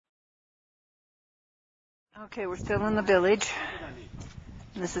Okay, we're still in the village.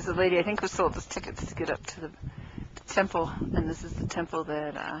 And this is a lady, I think, who sold us tickets to get up to the temple. And this is the temple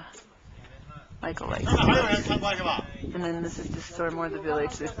that Michael likes. And then this is just sort of more of the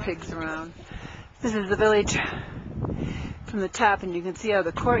village. There's pigs around. This is the village from the top, and you can see how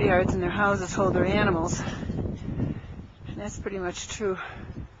the courtyards and their houses hold their animals. And that's pretty much true.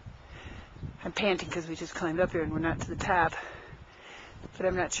 I'm panting because we just climbed up here and we're not to the top. But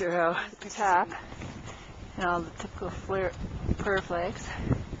I'm not sure how at the top. And all the typical fur flags.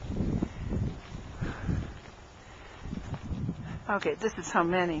 Okay, this is how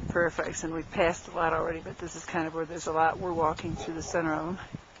many fur flags, and we've passed a lot already, but this is kind of where there's a lot. We're walking through the center of them.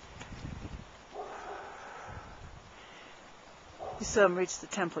 We still haven't reached the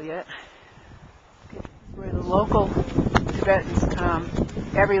temple yet. Where the local Tibetans come,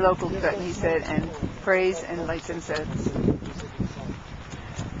 every local Tibetan, he said, and prays and lights incense.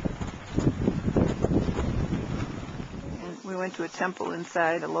 We went to a temple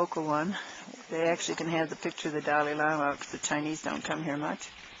inside, a local one. They actually can have the picture of the Dalai Lama because the Chinese don't come here much.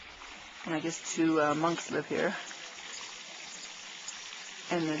 And I guess two monks live here.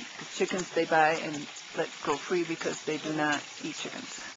 And the chickens they buy and let go free because they do not eat chickens.